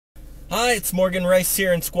Hi, it's Morgan Rice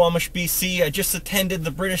here in Squamish, BC. I just attended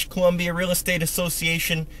the British Columbia Real Estate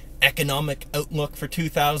Association Economic Outlook for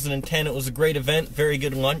 2010. It was a great event, very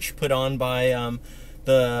good lunch put on by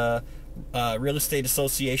the Real Estate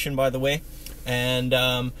Association, by the way. And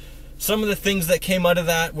some of the things that came out of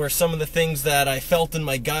that were some of the things that I felt in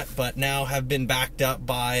my gut, but now have been backed up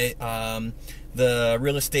by the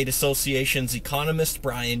Real Estate Association's economist,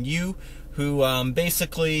 Brian Yu, who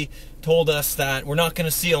basically told us that we're not going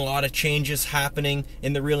to see a lot of changes happening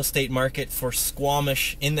in the real estate market for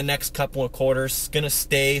Squamish in the next couple of quarters. It's going to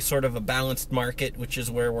stay sort of a balanced market, which is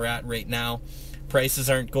where we're at right now. Prices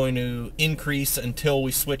aren't going to increase until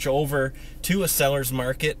we switch over to a seller's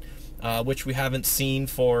market, which we haven't seen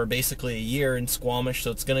for basically a year in Squamish, so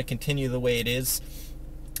it's going to continue the way it is.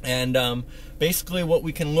 And basically what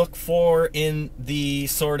we can look for in the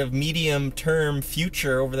sort of medium-term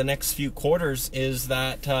future over the next few quarters is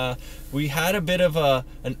that we had a bit of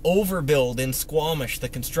an overbuild in Squamish. The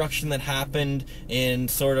construction that happened in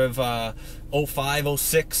sort of 05,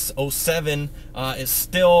 06, 07 is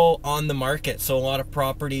still on the market. So a lot of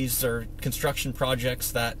properties or construction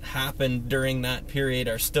projects that happened during that period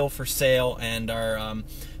are still for sale and are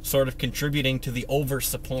sort of contributing to the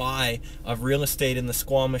oversupply of real estate in the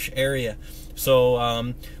Squamish area.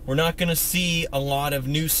 So we're not going to see a lot of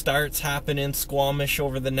new starts happen in Squamish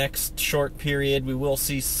over the next short period. We will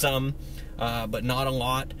see some, but not a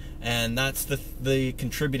lot, and that's the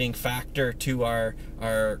contributing factor to our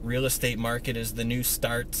real estate market is the new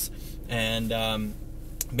starts. And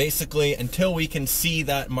basically, until we can see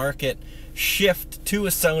that market shift to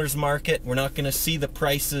a seller's market, we're not going to see the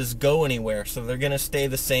prices go anywhere, so they're going to stay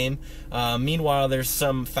the same. Meanwhile, there's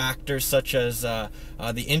some factors such as the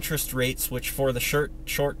interest rates, which for the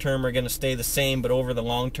short term are going to stay the same, but over the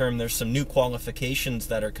long term there's some new qualifications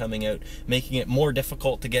that are coming out, making it more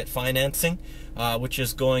difficult to get financing, which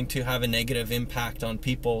is going to have a negative impact on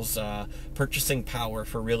people's purchasing power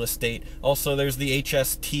for real estate. Also, there's the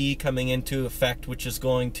HST coming into effect, which is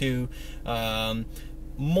going to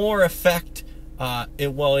more affect,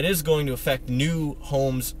 it is going to affect new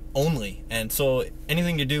homes only, and so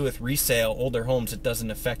anything to do with resale, older homes, it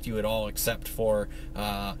doesn't affect you at all, except for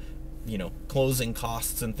you know, closing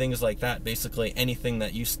costs and things like that. Basically anything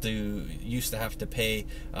that used to have to pay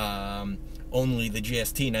only the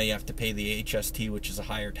GST, now you have to pay the HST, which is a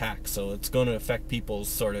higher tax. So it's going to affect people's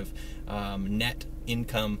sort of net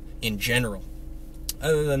income in general.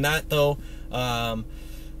 Other than that, though,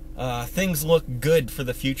 things look good for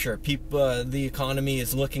the future. The economy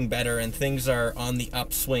is looking better and things are on the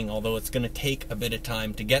upswing, although it's going to take a bit of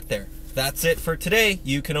time to get there. That's it for today.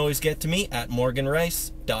 You can always get to me at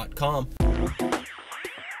morganrice.com.